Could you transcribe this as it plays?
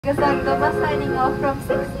Kesang Doma signing off from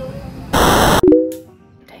 6.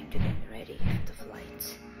 Time to get ready for the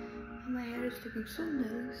flight. My hair is looking so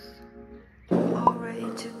nice. All ready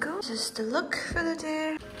to go. This is the look for the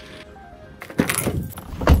day.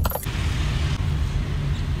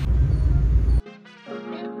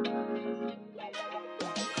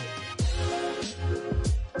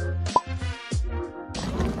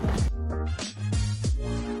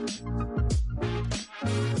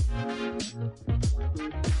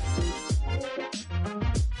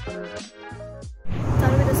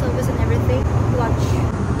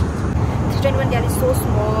 Dia is so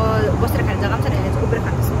small. Bos rekan jagam sana itu uber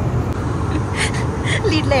kan semua.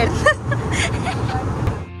 Lead led.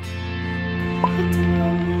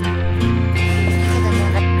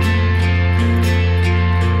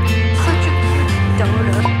 Such a cute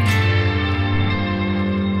daughter.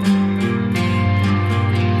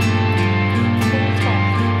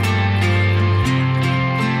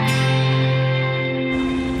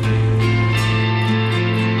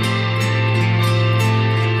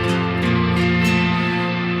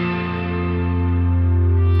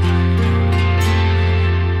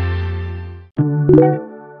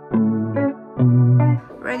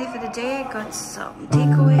 Ready for the day, got some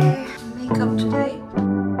takeaway, makeup today.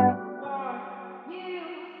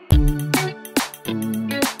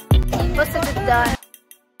 First of it done.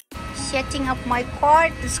 Setting up my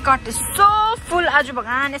cart. This cart is so full. आज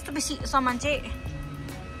भगवान यस्तो बेसी सामान चाहिँ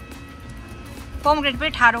pomegranate पे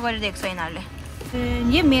ठारो गरेर दिएको छ यिनीहरूले.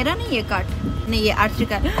 ये मेरा नहीं ये कार्ड नहीं ये आर्ची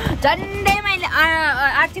का झन्डै मैले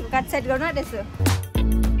आर्ची को कार्ड सेट गर्नु रहेछ.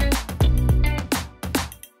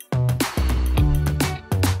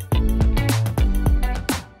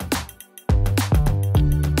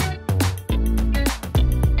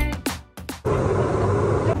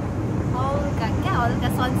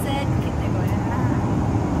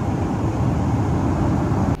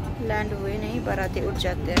 लैंड हुए नहीं बराती उठ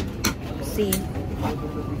जाते हैं. सीन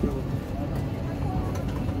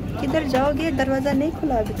किधर जाओगे? दरवाजा नहीं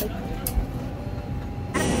खुला अभी तक.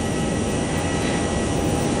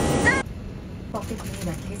 पॉकेट में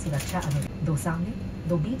रखे सुरक्षा अनु. 2 सामने,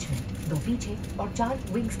 2 बीच में, 2 पीछे और 4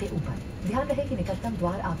 विंग्स के ऊपर. ध्यान रहे कि निकटतम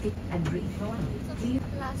द्वार आपके एंड ब्रीथ नॉर्मल.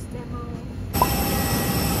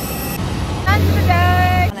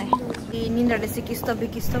 निन्द्राले चाहिँ किस्तो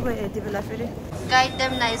भयो यति बेला फेरि. Guide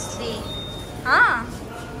them nicely.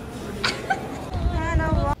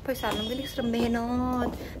 पैसा हाल्नु पनि एक्स्ट्रा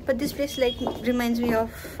मेहनत. But this place like reminds me of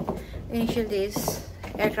initial days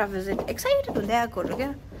aircraft visit. Excited हुँदै आएकोहरू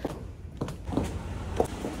क्या.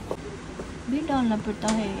 भी डालना पड़ता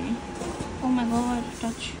है. Oh my God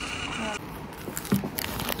touch.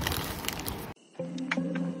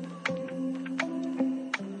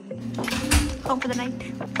 Home for the night.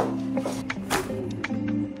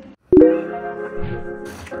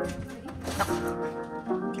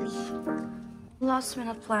 Last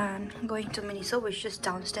minute plan. Going to Miniso, which is just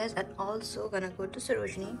downstairs, and also gonna go to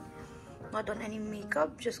Sarojini. Not on any makeup,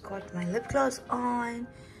 just got my lip gloss on.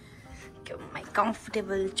 Get my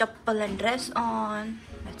comfortable chappal and dress on.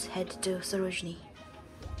 Let's head to Sarojini.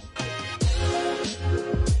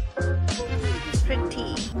 Pretty.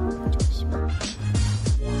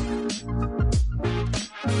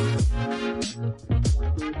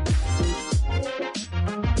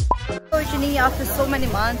 Sarojini after so many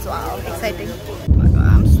months. Wow, exciting. Oh my god,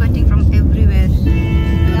 I'm sweating from everywhere.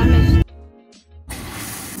 Damn.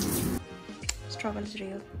 Struggle is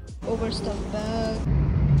real. Overstuffed bag.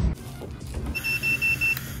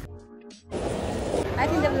 I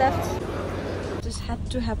think they've left. This had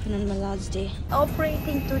to happen on my last day.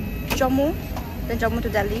 Operating to Jammu, then Jammu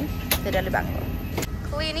to Delhi, then Delhi Bangalore.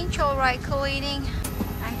 Cleaning, chore, cleaning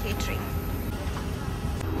and catering.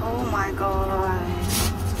 Oh my god.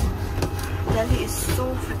 Delhi is so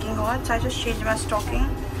freaking hot, so I just changed my stocking.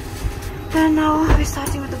 And now we're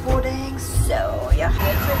starting with the boarding. So yeah,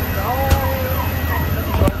 let's go.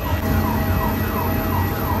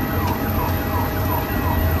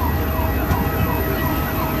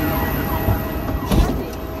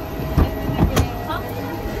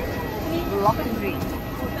 Lock and green.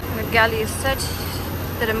 The galley is set.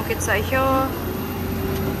 The demo kits are here.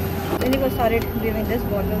 Indigo started giving this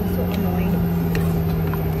bottle, so annoying.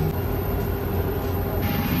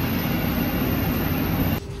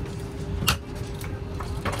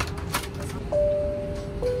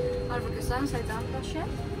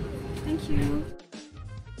 Thank you.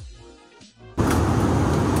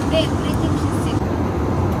 Everything is sick.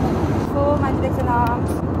 So my legs and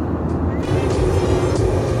arms.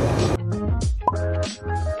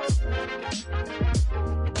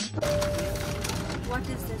 What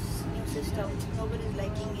is this new system? Nobody's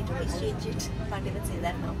liking it. Please change it. Can't even say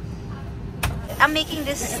that now. I'm making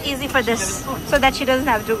this easy for this so that she doesn't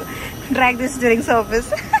have to drag this during service.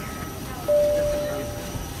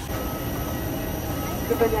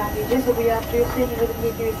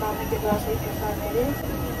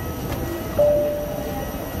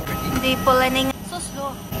 The pulling so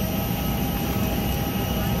slow.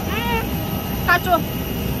 Kacho.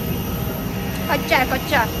 Kacha,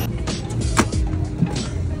 kacha.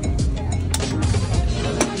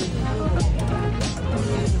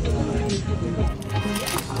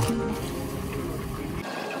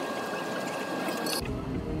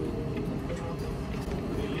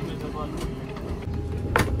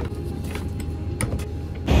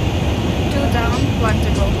 One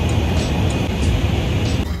to go.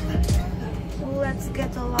 Let's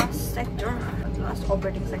get the last sector, last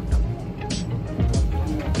operating sector.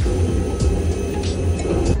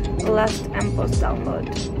 Last MPOS download.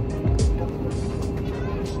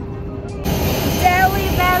 Delhi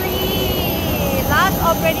Valley! Last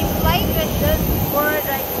operating flight with this word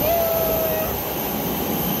right here.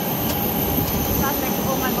 Last sector,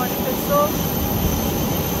 oh my god, it is so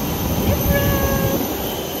different.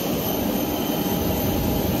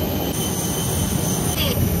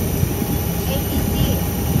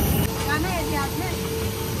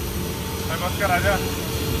 नमस्कार राजा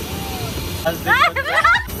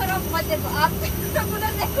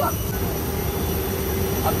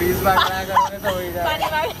अब 20 बार try करोगे तो हो ही जाएगा।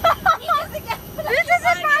 पीछे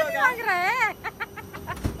से पानी मांग रहा है।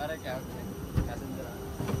 अरे क्या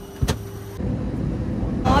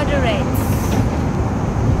Moderate.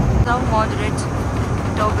 So moderate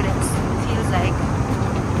turbulence feels like.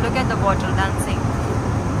 Look at the bottle dancing.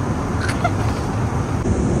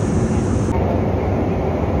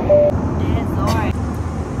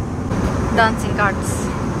 Dancing cards.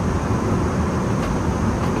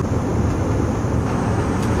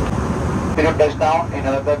 We will touch down in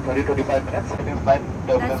another 30-35 minutes. It is flight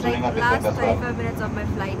turbulence That's like during our last descent as well. 35 minutes of my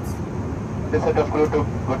flight. This set of crew took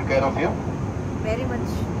good care of you. Very much.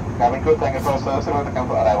 Cabin crew, thank you for service and welcome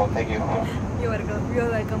for arrival. Thank you. You're welcome. You're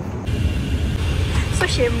welcome. So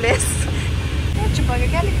shameless.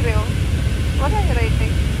 क्या लिख रहे हो? What are you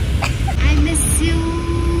writing? I miss you.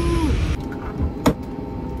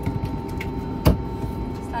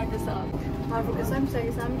 Start this off. I'm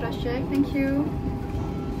sorry, Sam. Trust check. Thank you.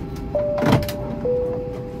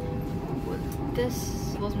 This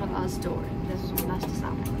was my last door. This was my last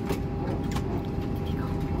exam.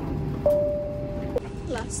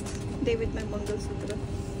 Last day with my Mangalsutra.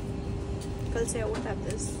 Kal se I won't have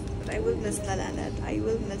this, but I will miss the lanyard. I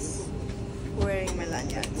will miss wearing my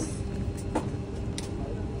lanyards.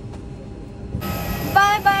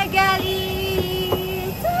 Bye bye,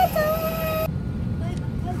 Gally. Ta-ta.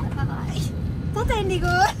 Bye bye. Tata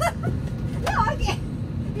Indigo. No, okay.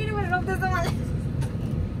 You don't want to rock this one.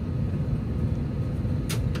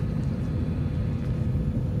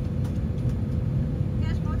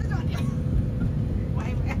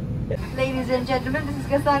 Ladies and gentlemen, this is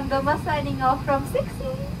Kesang Doma signing off from 60.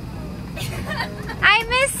 I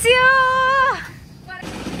miss you!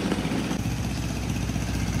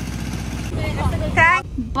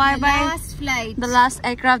 Bye bye. Last flight. The last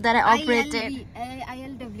aircraft that I operated.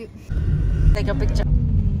 ILW. Take a picture.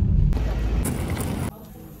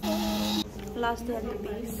 Last day at the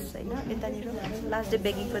base. Last day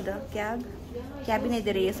begging for the cab. Cab nahi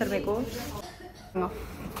de rahi hai sir mere ko.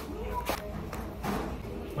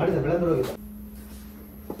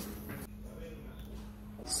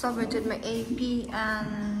 Submitted my AP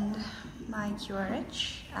and my QRH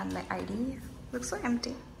and my ID. Looks so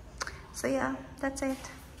empty. So yeah, that's it.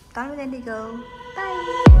 Done with Indigo.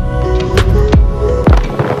 Bye.